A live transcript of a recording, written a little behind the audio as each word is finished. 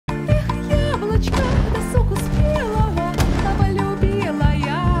Девочка, досуг успелого, полюбила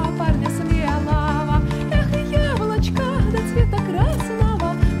я парня смелого. Эх, яблочко до цвета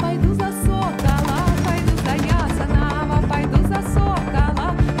красного, пойду за сокола, пойду за ясного, пойду за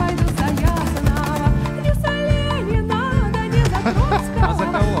сокола, пойду за ясного. Не за Ленина, да не за Троцкого,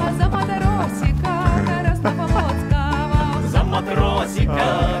 а за матросика Краснофлотского. За матросика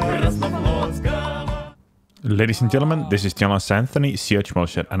Краснофлотского. Ladies and gentlemen, this is Jonas Anthony, CH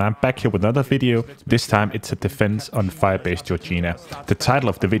Melchett, and I'm back here with another video. This time it's a defense on Firebase Georgina. The title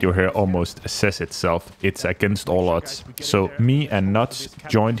of the video here almost says itself. It's against all odds. So me and Nuts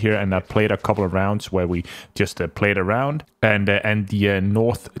joined here and I played a couple of rounds where we just played around. And the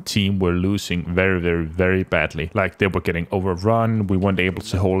North team were losing very badly. Like they were getting overrun. We weren't able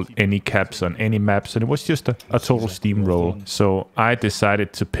to hold any caps on any maps. And it was just a total steamroll. So I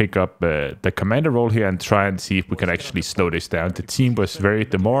decided to pick up the commander role here and try and see if we can actually slow this down. The team was very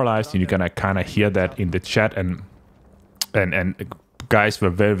demoralized. And you're going to kind of hear that in the chat. And guys were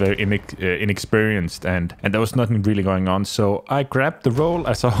very inexperienced and there was nothing really going on. So I grabbed the role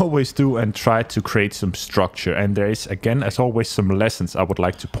as I always do and tried to create some structure. And there is, again, as always, some lessons I would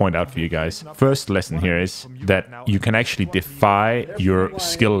like to point out for you guys. First lesson here is that you can actually defy your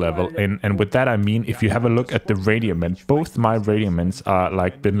skill level. And with that I mean, if you have a look at the Radiament, both my Radiaments are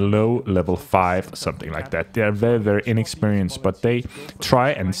like below level 5, something like that. They are very inexperienced, but they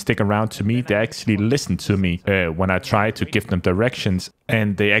try and stick around to me. They actually listen to me when I try to give them directions.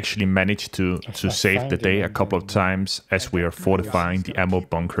 And they actually managed to save the day a couple of times as we are fortifying the ammo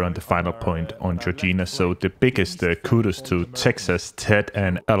bunker on the final point on Georgina. So the biggest kudos to Texas, Ted,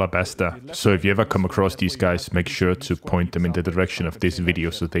 and Alabasta. So if you ever come across these guys, make sure to point them in the direction of this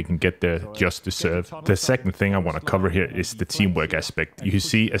video so they can get their just deserve. The second thing I want to cover here is the teamwork aspect. You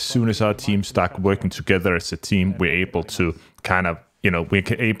see, as soon as our teams start working together as a team, we're able to kind of we're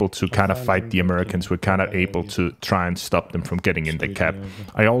able to kind of fight the Americans. We're kind of able to try and stop them from getting in the cap.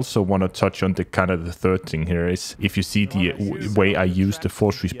 I also want to touch on the third thing here is if you see the way I use the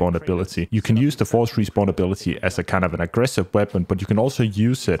force respawn ability. You can use the force respawn ability as a kind of an aggressive weapon, but you can also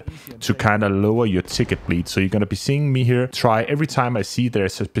use it to kind of lower your ticket bleed. So you're going to be seeing me here try every time I see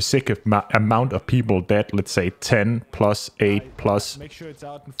there's a specific amount of people dead, let's say 10 plus 8 plus.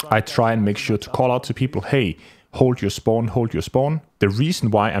 I try and make sure to call out to people, hey, hold your spawn, hold your spawn. The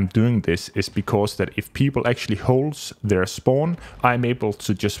reason why I'm doing this is because that if people actually holds their spawn, I'm able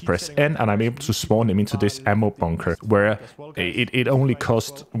to just press N and I'm able to spawn them into this ammo bunker where it only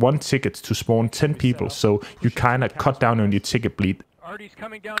costs 1 ticket to spawn 10 people. So you kind of cut down on your ticket bleed.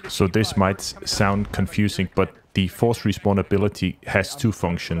 So this might sound confusing, but the force respawn ability has 2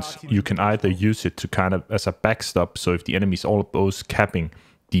 functions. You can either use it to kind of as a backstop. So if the enemy is all those capping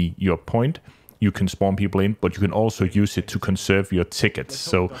your point, you can spawn people in, but you can also use it to conserve your tickets.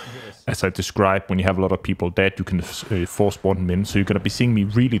 So as I described, when you have a lot of people dead, you can force spawn them in. So you're going to be seeing me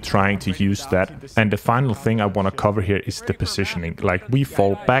really trying to use that. And the final thing I want to cover here is the positioning. Like we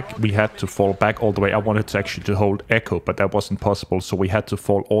fall back, we had to fall back all the way. I wanted to actually to hold Echo, but that wasn't possible. So we had to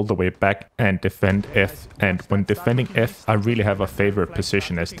fall all the way back and defend F. And when defending F, I really have a favorite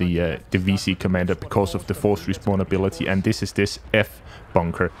position as the VC commander because of the force respawn ability. And this is this F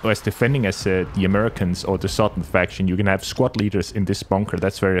bunker. As defending as the Americans or the Southern faction, you can have squad leaders in this bunker.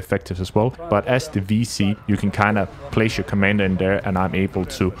 That's very effective as well. But as the VC, you can kind of place your commander in there and I'm able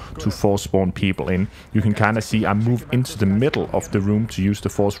to force spawn people in. You can kind of see I move into the middle of the room to use the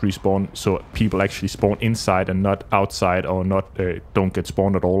force respawn so people actually spawn inside and not outside or not don't get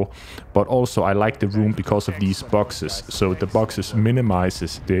spawned at all. But also I like the room because of these boxes. So the boxes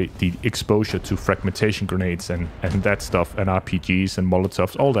minimizes the exposure to fragmentation grenades and that stuff and RPGs and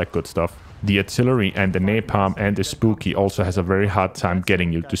Molotovs, all that good stuff. The artillery and the napalm and the spooky also has a very hard time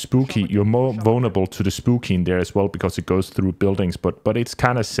getting you. The spooky, you're more vulnerable to the spooky in there as well because it goes through buildings, but it's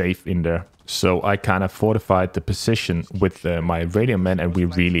kind of safe in there. So I kind of fortified the position with my radium men, and we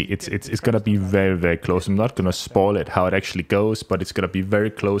really, it's gonna be very close. I'm not gonna spoil it how it actually goes, but it's gonna be very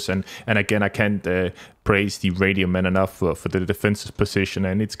close. And again, I can't praise the radium men enough for the defensive position,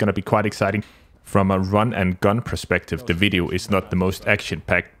 and it's gonna be quite exciting. From a run and gun perspective, the video is not the most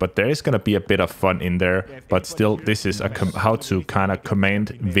action-packed, but there is going to be a bit of fun in there. But still, this is a how to kind of command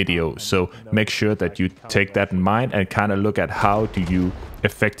video. So make sure that you take that in mind and kind of look at how do you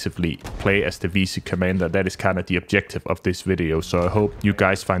effectively play as the VC commander. That is kind of the objective of this video, so I hope you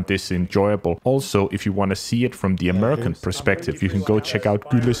guys find this enjoyable. Also, if you want to see it from the American perspective, you can go check out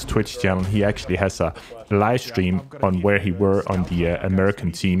Gülle's Twitch channel. He actually has a live stream on where he were on the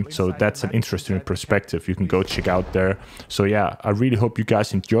American team, so that's an interesting perspective you can go check out there. So yeah, I really hope you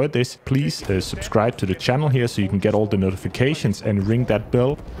guys enjoyed this. Please subscribe to the channel here so you can get all the notifications and ring that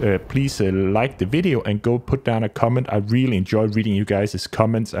bell. Please like the video and go put down a comment. I really enjoy reading you guys'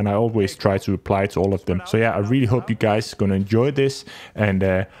 comments, and I always try to reply to all of them. So yeah, I really hope you guys are gonna enjoy this, and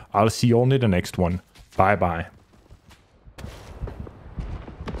I'll see you all in the next one. Bye bye.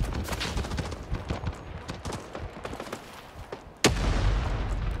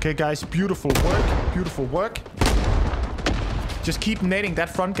 Okay guys, beautiful work, beautiful work. Just keep nading that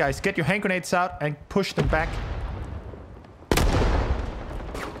front, guys. Get your hand grenades out and push them back.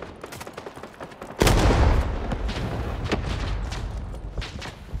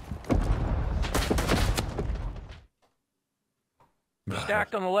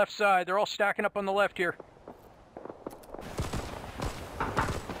 Stacked on the left side. They're all stacking up on the left here.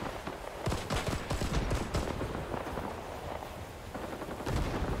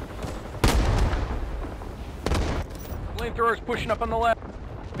 Flamethrowers pushing up on the left.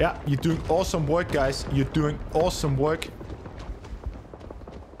 Yeah, you're doing awesome work, guys. You're doing awesome work.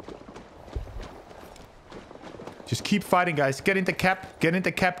 Just keep fighting, guys. Get in the cap. Get in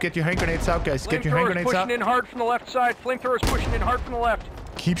the cap. Get your hand grenades out, guys. Get your hand grenades out. Pushing in hard from the left side. Flamethrowers pushing in hard from the left.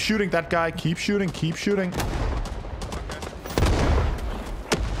 Keep shooting that guy. Keep shooting. Keep shooting.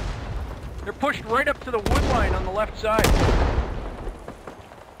 They're pushed right up to the wood line on the left side.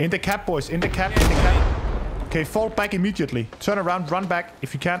 In the cap, boys. In the cap. In the cap. Okay, fall back immediately. Turn around. Run back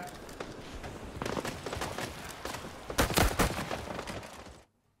if you can.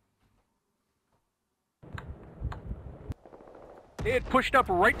 They had pushed up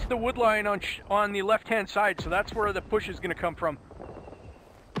right to the wood line on the left-hand side, so that's where the push is going to come from.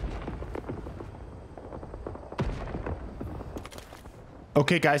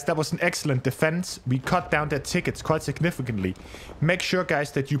 Okay, guys, that was an excellent defense. We cut down their tickets quite significantly. Make sure,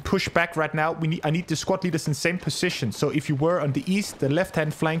 guys, that you push back right now. I need the squad leaders in same position. So if you were on the east, the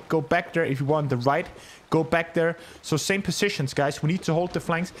left-hand flank, go back there. If you were on the right, go back there. So same positions, guys. We need to hold the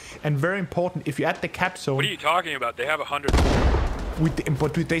flanks. And very important, if you're at the cap zone... What are you talking about? They have 100.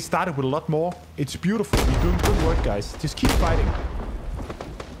 But they started with a lot more. It's beautiful. You're doing good work, guys. Just keep fighting.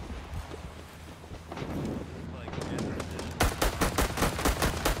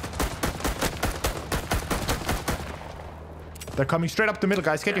 They're coming straight up the middle,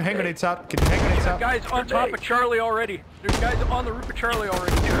 guys. Get your hand grenades out. Get your hand grenades out. Guys on top of Charlie already. There's guys on the roof of Charlie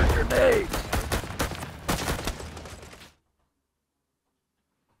already. Grenades.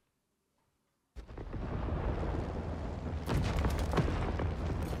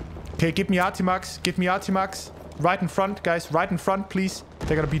 Okay, give me Artimax. Give me Artimax. Right in front, guys. Right in front, please.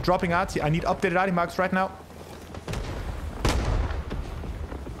 They're gonna be dropping Arti. I need updated Artimax right now.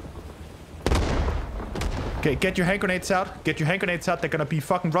 Okay, get your hand grenades out. Get your hand grenades out. They're gonna be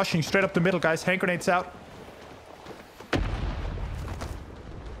fucking rushing straight up the middle, guys. Hand grenades out.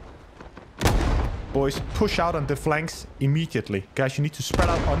 Boys, push out on the flanks immediately. Guys, you need to spread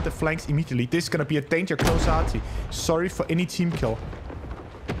out on the flanks immediately. This is gonna be a danger close Arti. Sorry for any team kill.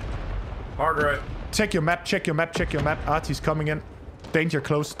 Hard right. Check your map, check your map, check your map. Arti's coming in. Danger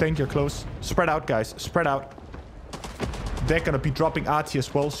close, danger close. Spread out, guys. Spread out. They're gonna be dropping Arti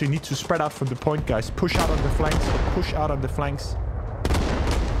as well, so you need to spread out from the point, guys. Push out on the flanks. Push out on the flanks.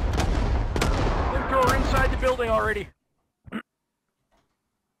 Flamethrower inside the building already.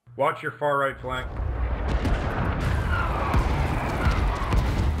 Watch your far right flank.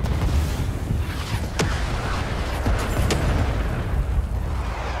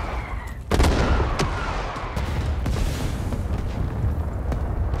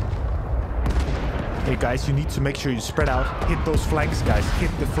 Hey guys, you need to make sure you spread out. Hit those flanks, guys. Hit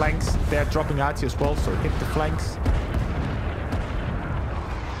the flanks. They're dropping Arti as well, so hit the flanks.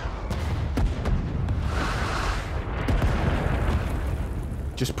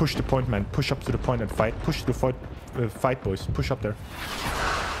 Just push the point, man. Push up to the point and fight. Push the fight, boys. Push up there.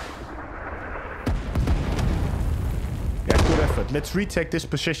 Yeah, good effort. Let's retake this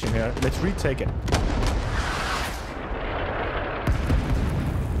position here. Let's retake it.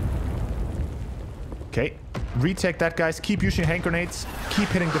 Okay, retake that, guys. Keep using hand grenades. Keep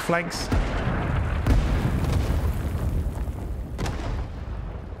hitting the flanks.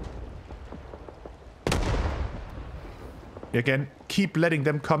 Again, keep letting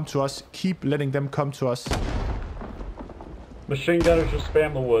them come to us. Keep letting them come to us. Machine gunners just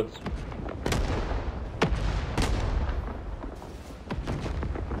spam the woods.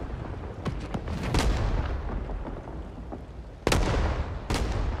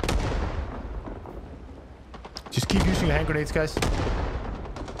 grenades, guys.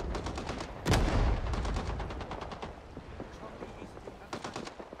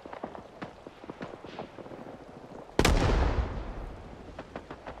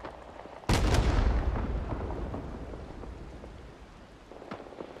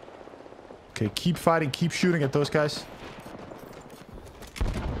 Okay, keep fighting, keep shooting at those guys.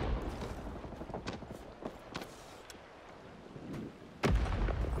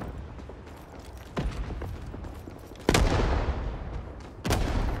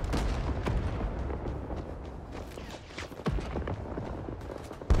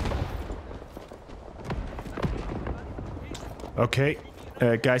 Okay,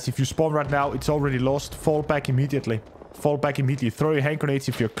 guys, if you spawn right now, it's already lost. Fall back immediately. Fall back immediately. Throw your hand grenades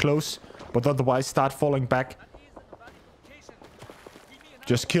if you're close, but otherwise start falling back.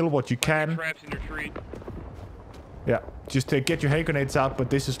 Just kill what you can. Traps in your tree. Yeah, just get your hand grenades out, but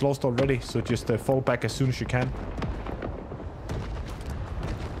this is lost already, so just fall back as soon as you can.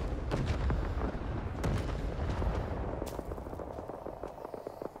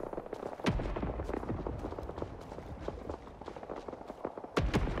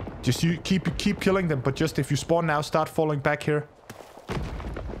 Just you keep killing them, but just if you spawn now, start falling back here.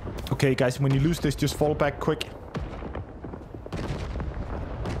 Okay, guys, when you lose this, just fall back quick.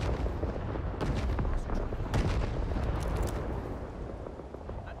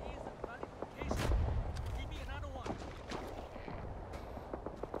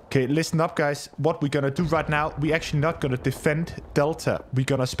 Okay, listen up, guys. What we're gonna do right now, we're actually not gonna defend Delta. We're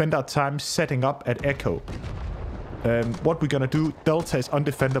gonna spend our time setting up at Echo. What we're gonna do, Delta is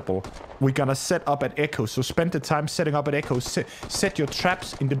undefendable. We're gonna set up at Echo, so spend the time setting up at Echo. Set your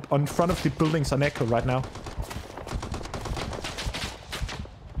traps on front of the buildings on Echo right now.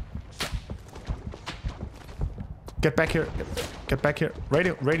 Get back here. Get back here.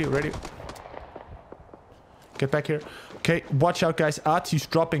 Radio. Get back here. Okay, watch out, guys. RT's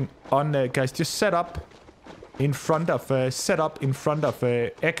dropping on, guys. Just set up in front of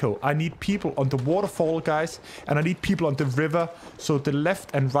Echo. I need people on the waterfall, guys, and I need people on the river, so the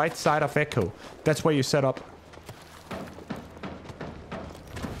left and right side of Echo. That's where you set up.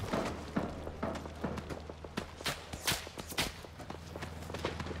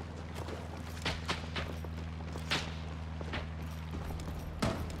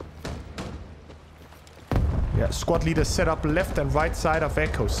 Yeah, squad leaders, set up left and right side of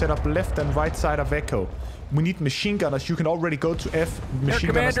Echo. Set up left and right side of Echo. We need machine gunners. You can already go to F. Their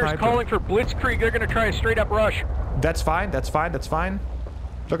commander's calling for blitzkrieg. They're going to try a straight up rush. That's fine. That's fine.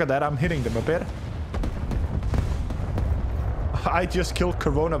 Look at that. I'm hitting them a bit. I just killed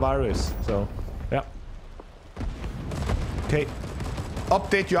coronavirus. So, yeah. Okay.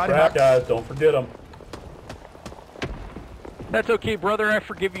 Update your item. Crap, guys. Don't forget them. That's okay, brother. I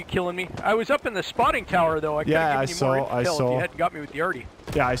forgive you killing me. I was up in the spotting tower, though. I I saw. If you hadn't got me with the arty.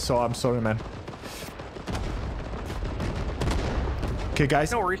 Yeah, I saw. I'm sorry, man. Okay,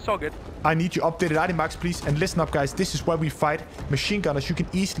 guys. No worries, it's all good. I need you updated item marks, please. And listen up, guys. This is where we fight machine gunners. You can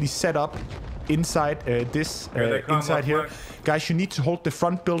easily set up inside inside here. Guys, you need to hold the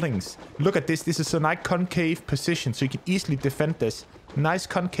front buildings. Look at this. This is a nice concave position, so you can easily defend this. Nice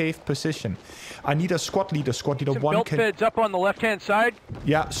concave position. I need a squad leader. Squad leader Some 1 belt feds up on the left-hand side.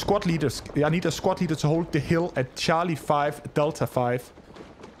 Yeah, squad leaders. I need a squad leader to hold the hill at Charlie 5, Delta 5.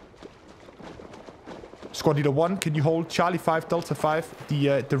 Squad leader 1, can you hold Charlie 5, Delta 5,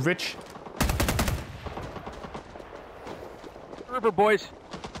 the ridge? River, boys.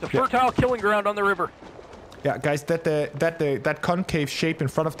 The fertile killing ground on the river. Yeah, guys, that concave shape in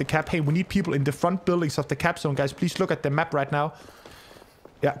front of the cap. Hey, we need people in the front buildings of the cap zone, guys. Please look at the map right now.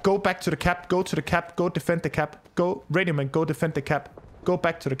 Yeah, go back to the cap. Go to the cap. Go defend the cap. Go, Radio Man, go defend the cap. Go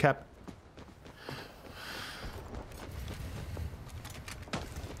back to the cap.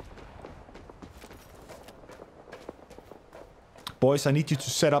 Boys, I need you to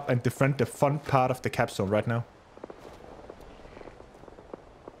set up and defend the front part of the cap zone right now.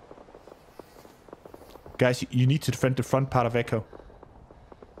 Guys, you need to defend the front part of Echo.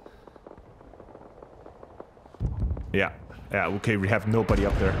 Yeah. Yeah, okay, we have nobody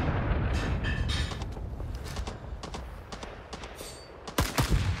up there.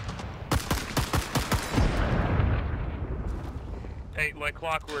 Hey, like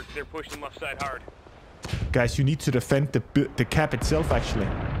clockwork, they're pushing them upside hard. Guys, you need to defend the cap itself, actually.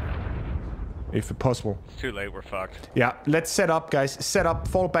 If possible. It's too late, we're fucked. Yeah, let's set up, guys. Set up,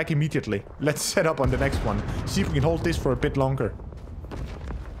 fall back immediately. Let's set up on the next one. See if we can hold this for a bit longer.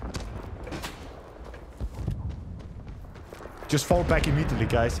 Just fall back immediately,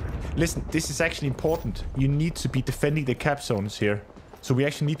 guys. Listen, this is actually important. You need to be defending the cap zones here. So we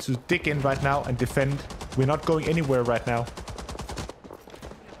actually need to dig in right now and defend We're not going anywhere right now.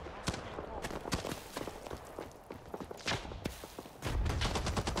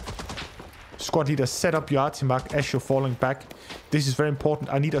 Squad leader, set up your arty mark as you're falling back. This is very important.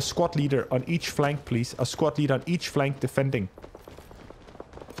 I need a squad leader on each flank, please. A squad leader on each flank defending.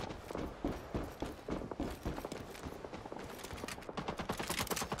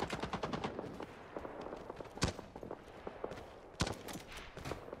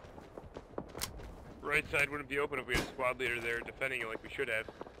 Right side wouldn't be open if we had a squad leader there defending it like we should have.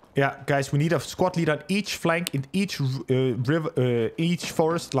 Yeah, guys, we need a squad leader on each flank in each river, each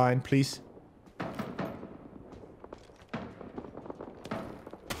forest line, please.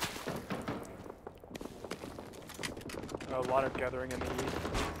 A lot of gathering in the east.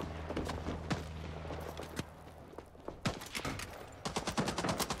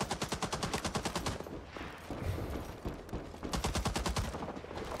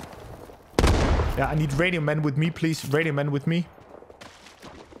 Yeah, I need radio men with me, please. Radio men with me.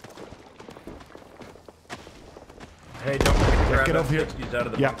 Hey, don't forget to grab Get over here. M60s out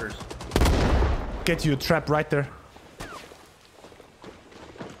of the Yeah. bunkers. Get you a trap right there.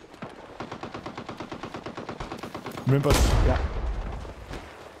 Remember, yeah.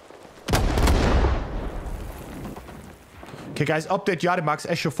 Okay, guys, update your marks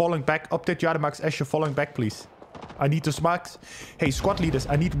as you're falling back. Update your marks as you're falling back, please. I need those marks. Hey, squad leaders,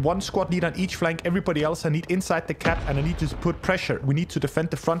 I need one squad leader on each flank. Everybody else, I need inside the cap, and I need to put pressure. We need to defend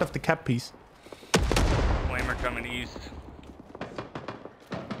the front of the cap piece. Flamer coming east.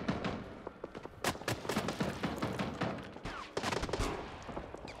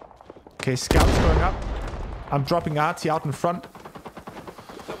 Okay, scouts going up. I'm dropping arty out in front.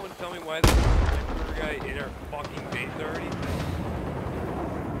 Someone tell me why there's a flamer guy in our fucking base already?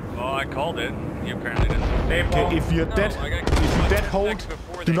 Oh, I called it. You apparently didn't. Okay, if you're dead, if you're dead, hold.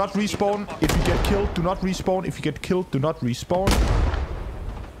 Do not respawn. If you get killed, do not respawn. If you get killed, do not respawn.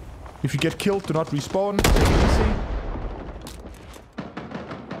 If you get killed, do not respawn. Take it easy.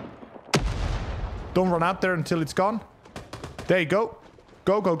 Don't run out there until it's gone. There you go.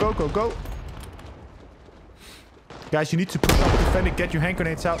 Go, go, go, go, go. Guys, you need to push up, defend it, get your hand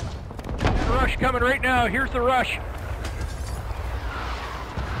grenades out. Rush coming right now. Here's the rush.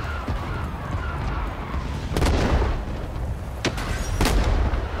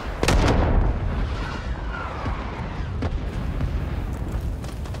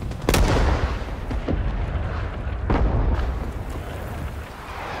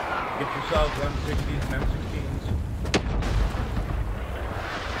 Get yourselves M60s and M16s.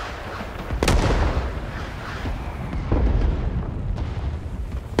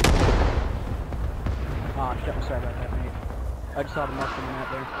 Ah, shit, I'm sorry about that, mate. I just saw the mark on the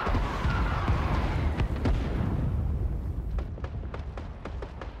map there.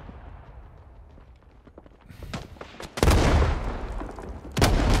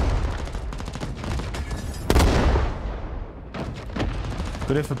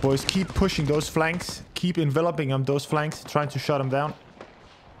 Good effort, boys. Keep pushing those flanks. Keep enveloping them, those flanks, trying to shut them down.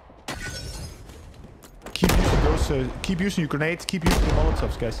 Keep using those. Keep using your grenades. Keep using the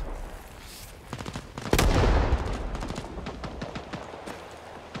molotovs, guys.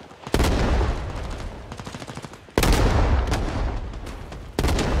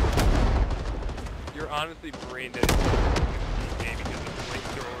 You're honestly brain dead because the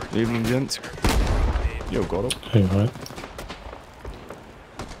flamethrowers. Evening, gents. Yo, Gordo. Hey, right.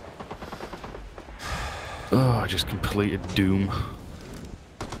 Oh, I just completed Doom.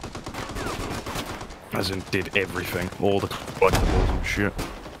 As in, did everything. All the collectibles and shit.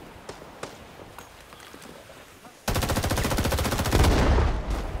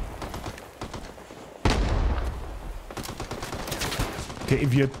 Okay,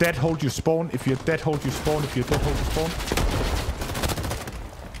 if you're dead, hold your spawn. If you're dead, hold your spawn. If you're dead, hold your spawn.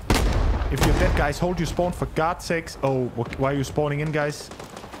 If you're dead, guys, hold your spawn for God's sakes. Oh, why are you spawning in, guys?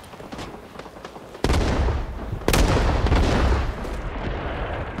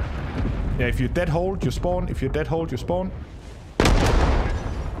 Yeah, if you're dead, hold your spawn. If you're dead, hold your spawn.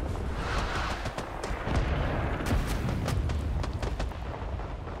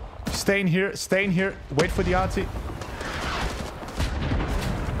 Stay in here. Stay in here. Wait for the arty.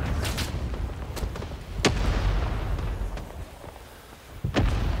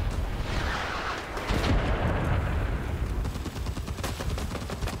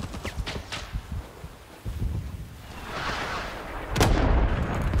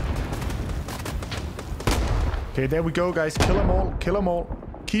 Okay, there we go, guys. Kill them all. Kill them all.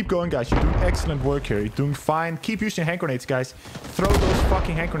 Keep going, guys. You're doing excellent work here. You're doing fine. Keep using hand grenades, guys. Throw those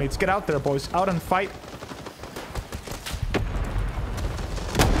fucking hand grenades. Get out there, boys. Out and fight.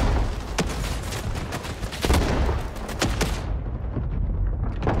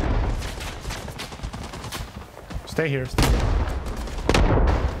 Stay here. Stay here.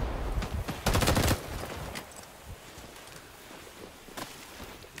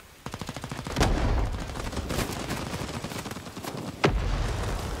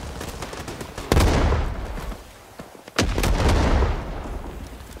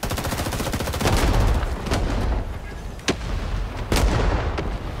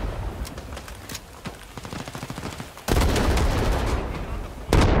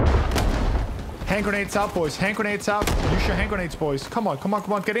 Hand grenades out, boys. Hand grenades out. Use your hand grenades, boys. Come on, come on,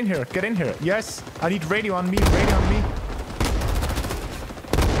 come on. Get in here. Get in here. Yes. I need radio on me. Radio on me.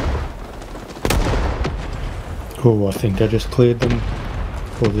 Oh, I think I just cleared them.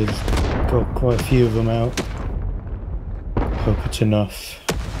 Oh, there's got quite a few of them out. Hope it's enough.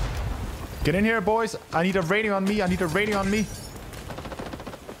 Get in here, boys. I need a radio on me. I need a radio on me.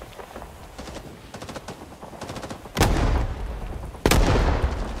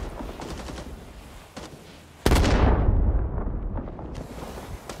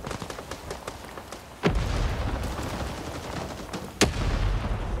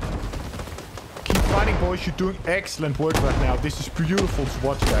 Boys, you're doing excellent work right now. This is beautiful to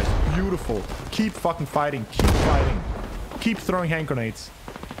watch, guys. Beautiful. Keep fucking fighting. Keep fighting. Keep throwing hand grenades.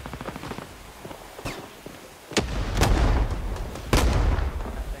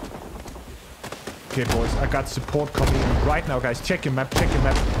 Okay, boys, I got support coming in right now, guys. Check your map. Check your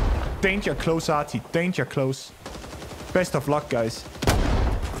map. Danger close, Artie. Danger close. Best of luck, guys.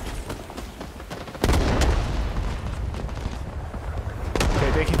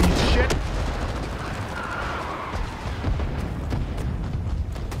 Okay, they can eat shit.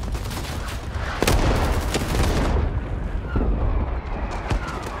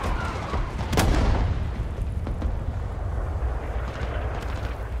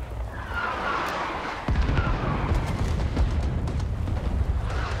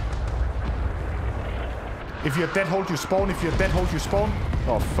 If you're dead, hold your spawn. If you're dead, hold your spawn.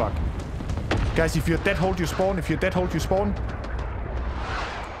 Oh, fuck. Guys, if you're dead, hold your spawn. If you're dead, hold your spawn.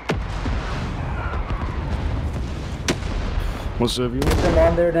 What's up, you? Get them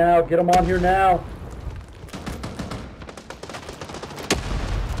on there now. Get them on here now.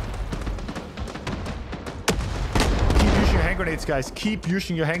 Keep using your hand grenades, guys. Keep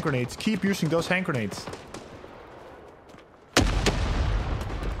using your hand grenades. Keep using those hand grenades.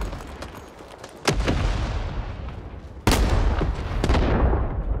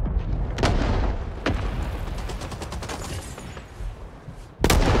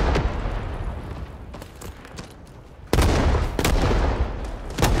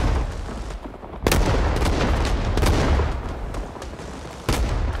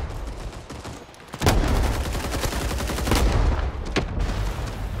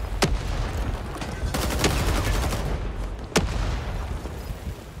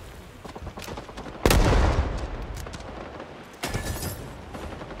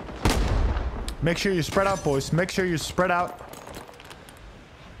 Make sure you spread out, boys. Make sure you spread out.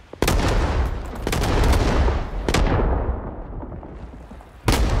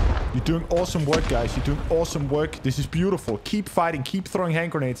 You're doing awesome work, guys. You're doing awesome work. This is beautiful. Keep fighting. Keep throwing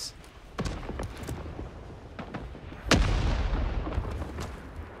hand grenades.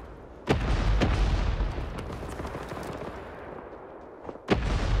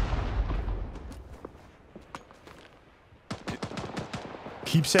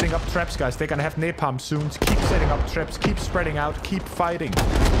 Keep setting up traps, guys. They're gonna have napalm soon. Keep setting up traps. Keep spreading out. Keep fighting.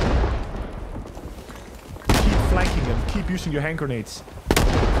 Keep flanking them. Keep using your hand grenades.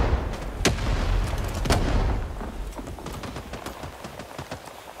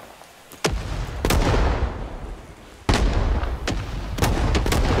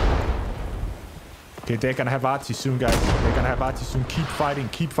 Okay, they're gonna have Archie soon, guys. They're gonna have Archie soon. Keep fighting.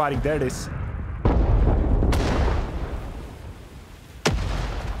 Keep fighting. There it is.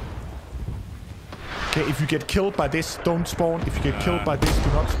 Okay, if you get killed by this, don't spawn. If you get killed by this, do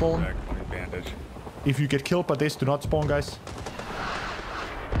not spawn. Bandage. If you get killed by this, do not spawn, guys.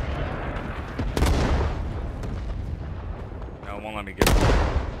 No, it won't let me get it.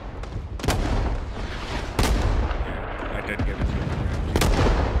 Yeah, I did give it to you.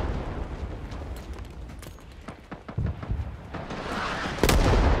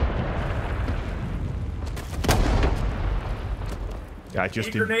 Yeah, I just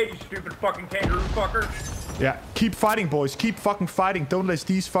Eat did. grenade, you stupid fucking kangaroo fucker. Yeah, keep fighting, boys. Keep fucking fighting. Don't let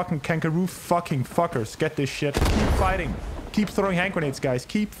these fucking kangaroo fucking fuckers get this shit. Keep fighting. Keep throwing hand grenades, guys.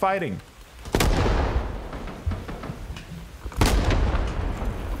 Keep fighting.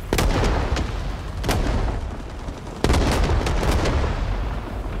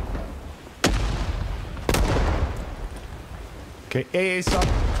 Okay, AA's up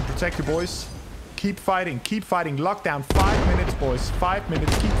to protect you, boys. Keep fighting. Keep fighting. Lockdown. 5 minutes, boys. 5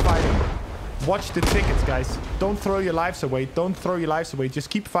 minutes. Keep fighting. Watch the tickets, guys. Don't throw your lives away. Don't throw your lives away.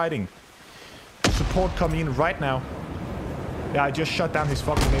 Just keep fighting. Support coming in right now. Yeah, I just shut down his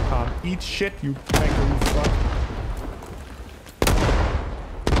fucking napalm. Eat shit, you kangaroo fuck.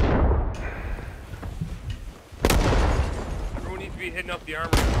 Everyone needs to be hitting up the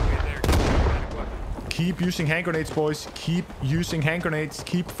armory on the way there. Keep using hand grenades, boys. Keep using hand grenades.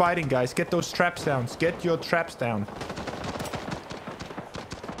 Keep fighting, guys. Get those traps down. Get your traps down.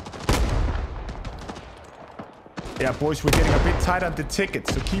 Yeah, boys, we're getting a bit tight on the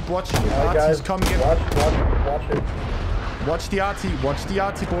tickets, so keep watching it. RT's coming in. Watch it. Watch the RT. Watch the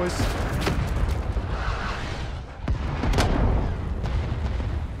RT, boys.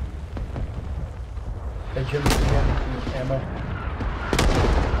 Hey, Jim, again, ammo.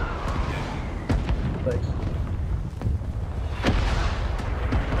 Thanks.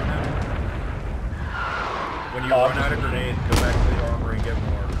 When you run out of grenades, go back to the armory and get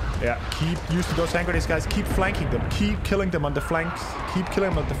more. Yeah, keep using those hand grenades, guys. Keep flanking them. Keep killing them on the flanks. Keep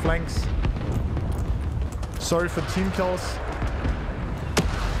killing them on the flanks. Sorry for the team kills.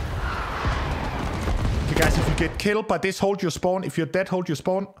 Okay, guys, if you get killed by this, hold your spawn. If you're dead, hold your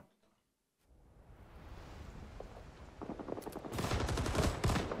spawn.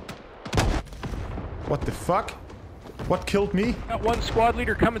 What the fuck? What killed me? Got one squad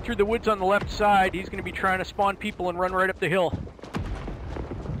leader coming through the woods on the left side. He's going to be trying to spawn people and run right up the hill.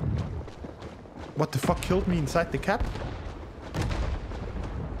 What the fuck killed me inside the cap?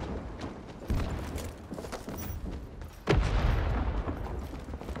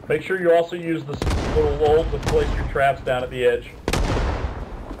 Make sure you also use this little lull to place your traps down at the edge.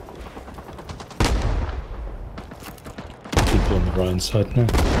 People on the right side now.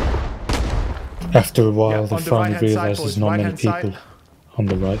 After a while, they finally realise there's not many people on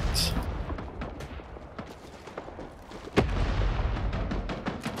the right.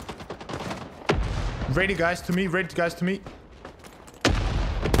 Ready, guys, to me. Ready, guys, to me.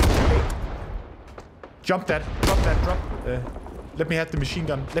 Okay. Jump that. Drop that. Drop. Let me have the machine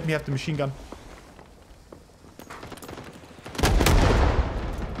gun. Let me have the machine gun.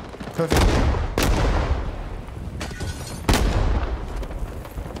 Perfect.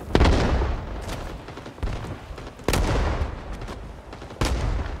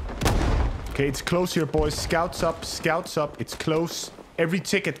 Okay, it's close here, boys. Scouts up. Scouts up. It's close. Every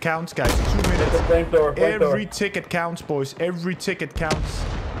ticket counts, guys. 2 minutes. Every ticket counts, boys. Every ticket counts.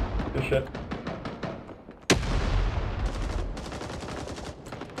 Good shit.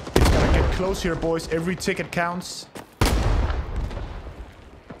 It's gonna get close here, boys. Every ticket counts.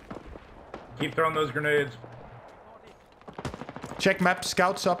 Keep throwing those grenades. Check map.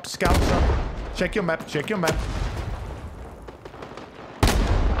 Scouts up. Scouts up. Check your map. Check your map.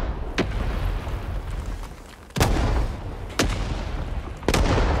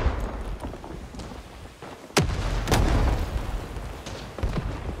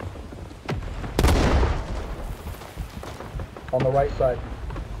 On the right side.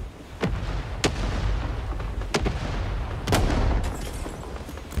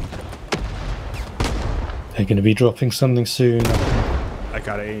 They're going to be dropping something soon. I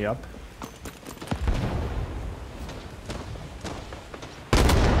got A up.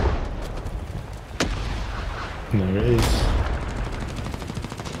 There it is.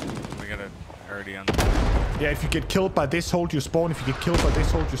 We got a already on. Yeah, if you get killed by this, hold your spawn. If you get killed by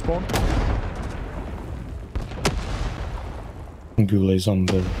this, hold your spawn. Goulet's on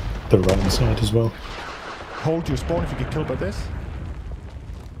the right side as well. Hold your spawn if you get killed by this.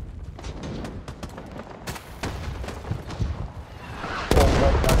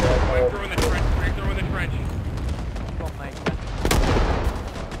 Right through in the trench. Right through in the trench. Well, mate.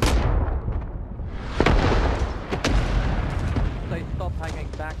 They stop hanging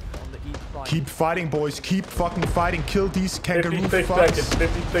back on the east side. Keep fighting, boys. Keep fucking fighting. Kill these kangaroo 56 fucks. seconds.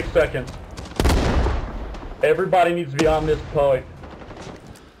 56 seconds. Everybody needs to be on this point.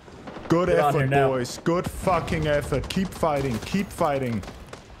 Good Get on effort, here now. boys. Good fucking effort. Keep fighting. Keep fighting.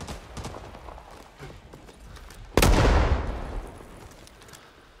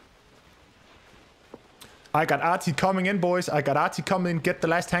 I got RT coming in, boys. I got RT coming in. Get the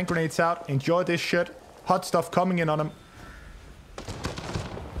last hand grenades out. Enjoy this shit. Hot stuff coming in on them.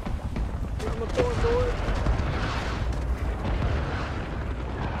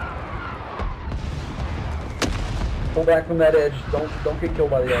 Pull back from that edge. Don't get killed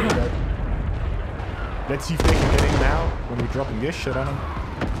by the other guys. Let's see if they can get in now when we're dropping this shit on them.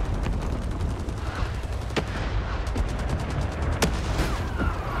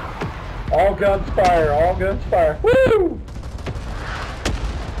 All guns fire. All guns fire. Woo!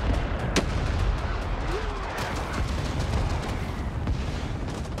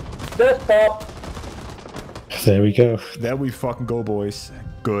 Success, Pop. There we go. There we fucking go, boys.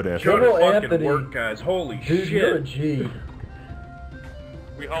 Good effort. Good General fucking Anthony. work, guys. Holy Dude, you're a shit. G.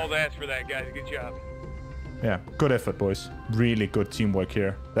 We hauled ass for that, guys. Good job. Yeah, good effort, boys. Really good teamwork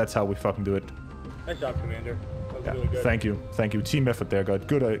here. That's how we fucking do it. Nice job, Commander. That was Yeah, really good. thank you. Team effort there, God.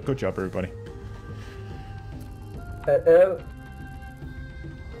 Good job, everybody.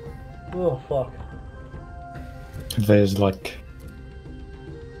 Oh, fuck. There's like...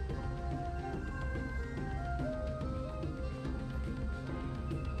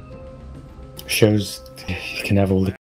 shows you can have all the